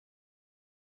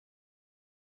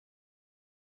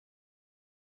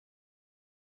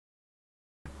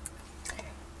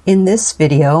In this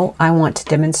video, I want to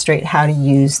demonstrate how to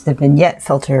use the Vignette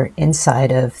filter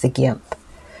inside of the GIMP.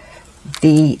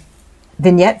 The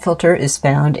Vignette filter is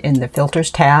found in the Filters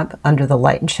tab under the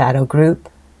Light and Shadow group.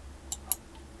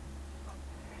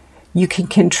 You can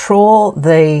control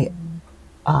the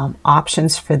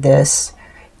options for this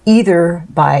either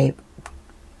by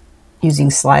using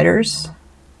sliders,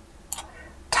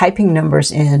 typing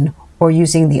numbers in, or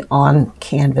using the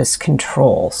on-canvas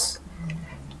controls.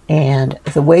 And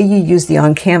the way you use the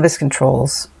on-canvas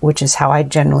controls, which is how I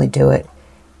generally do it,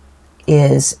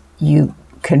 is you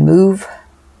can move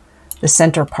the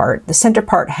center part. The center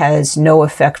part has no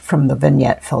effect from the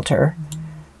Vignette filter.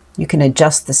 You can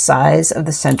adjust the size of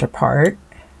the center part.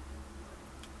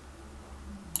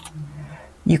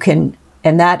 You can,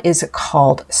 and that is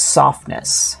called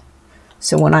softness.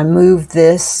 So when I move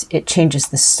this, it changes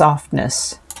the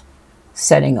softness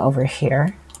setting over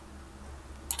here.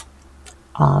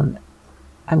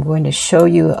 I'm going to show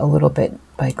you a little bit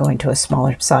by going to a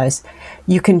smaller size.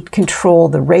 You can control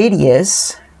the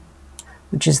radius,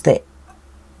 which is the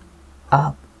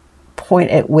point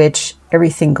at which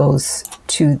everything goes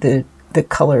to the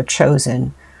color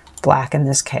chosen, black in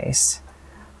this case.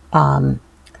 By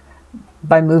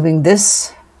moving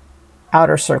this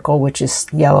outer circle, which is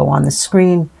yellow on the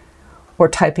screen, or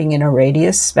typing in a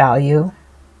radius value.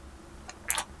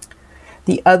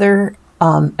 The other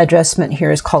adjustment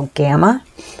here is called gamma,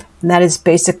 and that is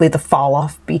basically the fall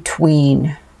off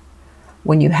between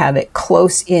when you have it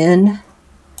close in,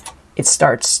 it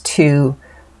starts to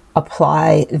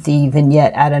apply the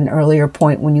vignette at an earlier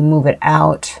point. When you move it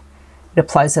out, it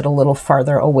applies it a little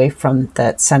farther away from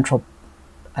that central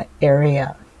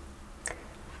area.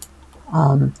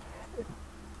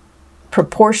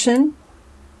 Proportion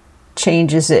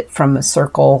changes it from a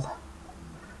circle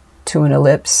to an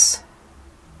ellipse,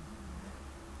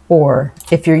 or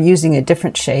if you're using a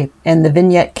different shape, and the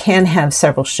vignette can have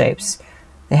several shapes.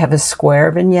 They have a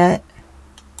square vignette,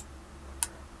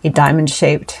 a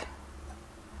diamond-shaped,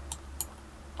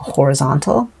 a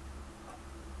horizontal,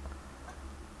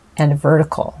 and a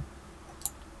vertical.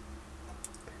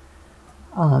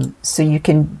 So you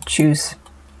can choose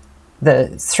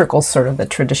the circle sort of the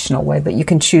traditional way, but you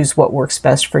can choose what works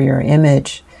best for your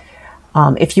image.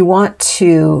 If you want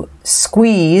to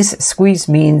squeeze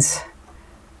means,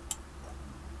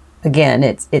 again,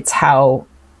 it's how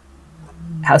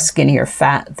skinny or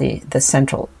fat the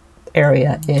central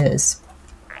area is,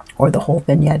 or the whole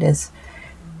vignette is,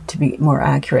 to be more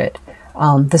accurate.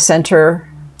 The center,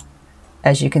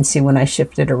 as you can see when I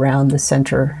shift it around, the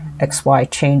center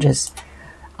XY changes.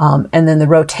 And then the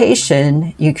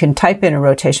rotation, you can type in a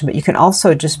rotation, but you can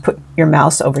also just put your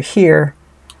mouse over here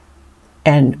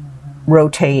and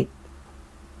rotate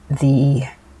the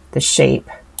shape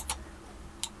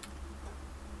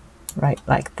right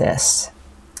like this.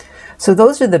 So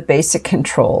those are the basic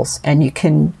controls, and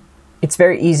it's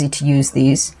very easy to use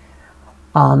these.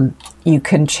 You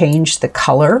can change the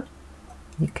color.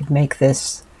 You could make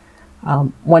this,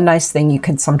 one nice thing you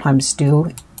can sometimes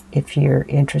do if you're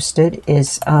interested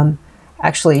is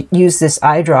actually use this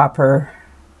eyedropper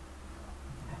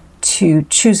to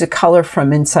choose a color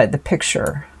from inside the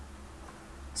picture.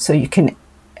 So you can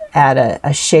add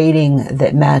a shading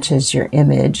that matches your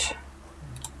image.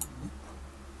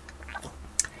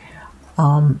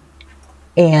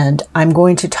 And I'm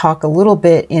going to talk a little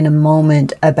bit in a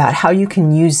moment about how you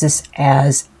can use this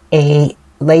as a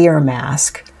layer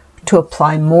mask to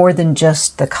apply more than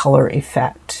just the color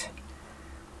effect.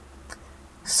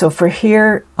 So for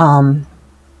here, I'm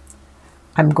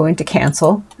going to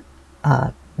cancel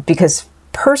because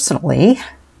personally,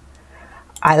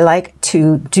 I like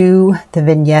to do the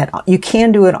vignette. You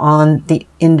can do it on the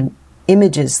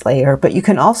images layer, but you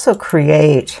can also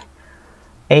create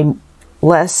a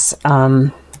less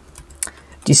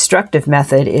destructive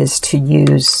method is to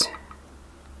use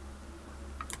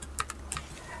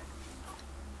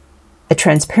a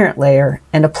transparent layer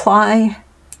and apply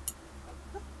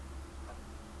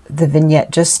the vignette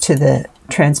just to the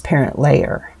transparent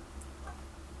layer.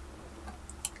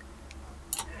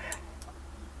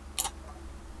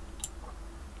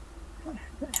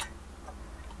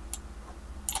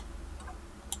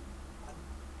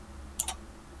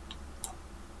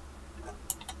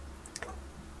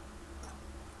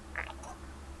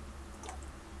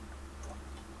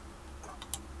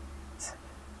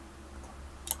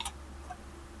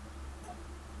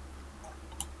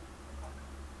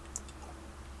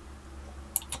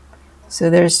 So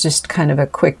there's just kind of a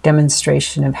quick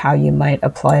demonstration of how you might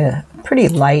apply a pretty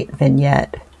light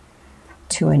vignette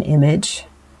to an image.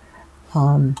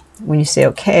 When you say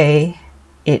OK,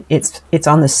 it's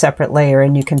on the separate layer,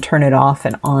 and you can turn it off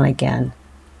and on again.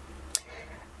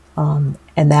 And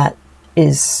that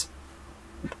is,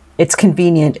 it's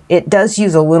convenient. It does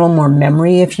use a little more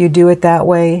memory if you do it that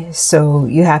way, so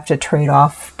you have to trade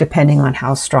off depending on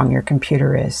how strong your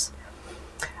computer is.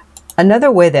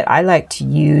 Another way that I like to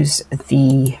use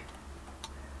the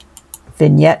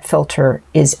vignette filter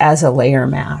is as a layer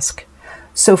mask.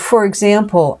 So for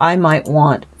example, I might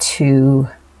want to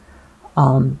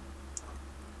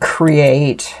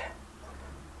create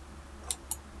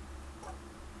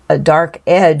a dark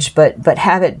edge, but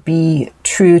have it be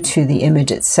true to the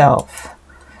image itself,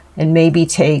 and maybe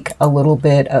take a little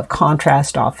bit of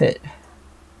contrast off it,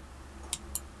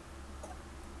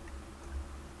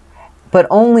 but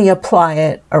only apply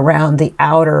it around the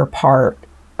outer part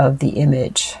of the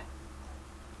image.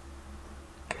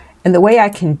 And the way I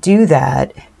can do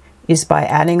that is by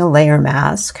adding a layer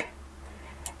mask,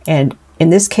 and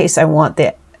in this case I want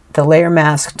the layer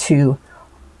mask to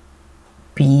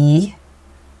be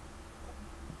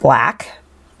black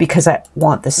because I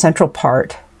want the central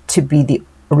part to be the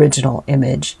original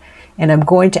image. And I'm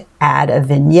going to add a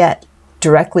vignette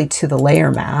directly to the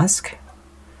layer mask,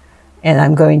 and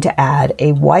I'm going to add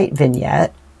a white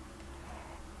vignette.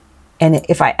 And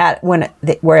if I add,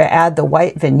 where I add the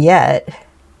white vignette,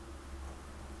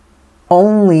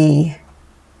 only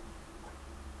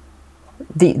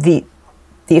the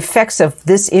effects of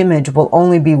this image will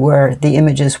only be where the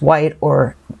image is white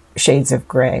or shades of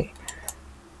gray.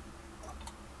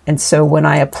 And so when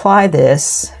I apply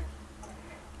this,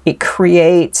 it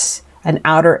creates an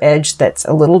outer edge that's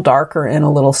a little darker and a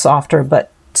little softer,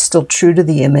 but still true to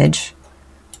the image.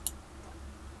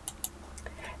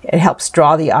 It helps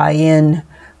draw the eye in,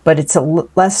 but it's a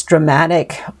less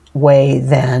dramatic way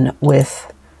than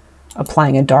with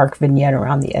applying a dark vignette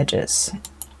around the edges.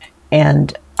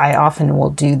 And I often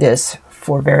will do this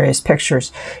for various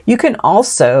pictures. You can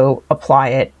also apply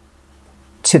it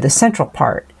to the central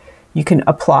part. You can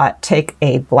take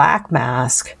a black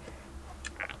mask,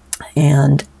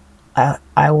 and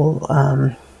I will,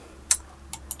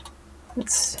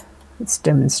 let's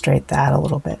demonstrate that a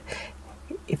little bit.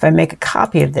 If I make a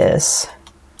copy of this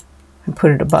and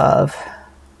put it above,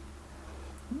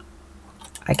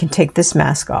 I can take this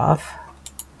mask off,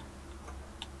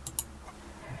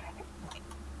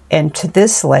 and to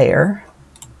this layer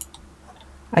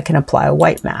I can apply a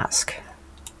white mask.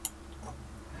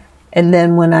 And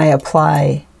then when I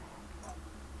apply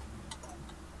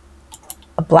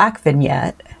a black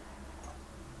vignette,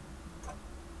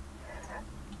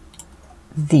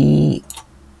 the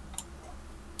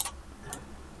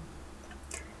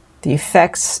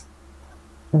effects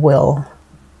will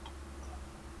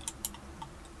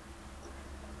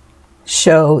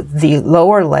show the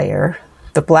lower layer,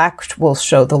 the black will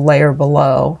show the layer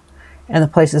below, and the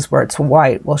places where it's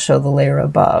white will show the layer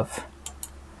above.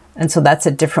 And so that's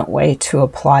a different way to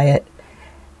apply it.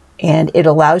 And it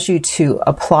allows you to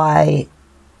apply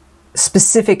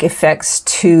specific effects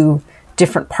to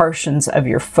different portions of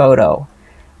your photo.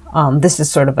 This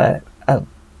is sort of a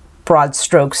broad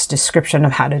strokes description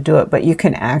of how to do it, but you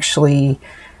can actually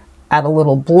add a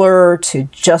little blur to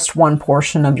just one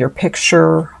portion of your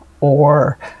picture,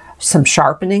 or some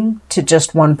sharpening to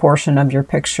just one portion of your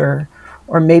picture,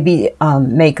 or maybe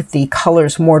make the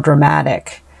colors more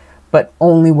dramatic, but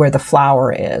only where the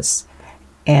flower is.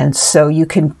 And so you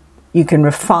can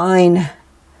refine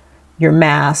your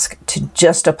mask to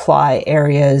just apply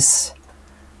areas,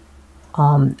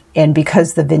 and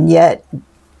because the vignette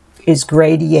is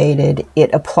gradiated,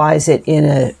 it applies it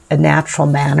in a natural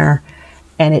manner,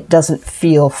 and it doesn't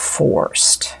feel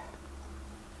forced.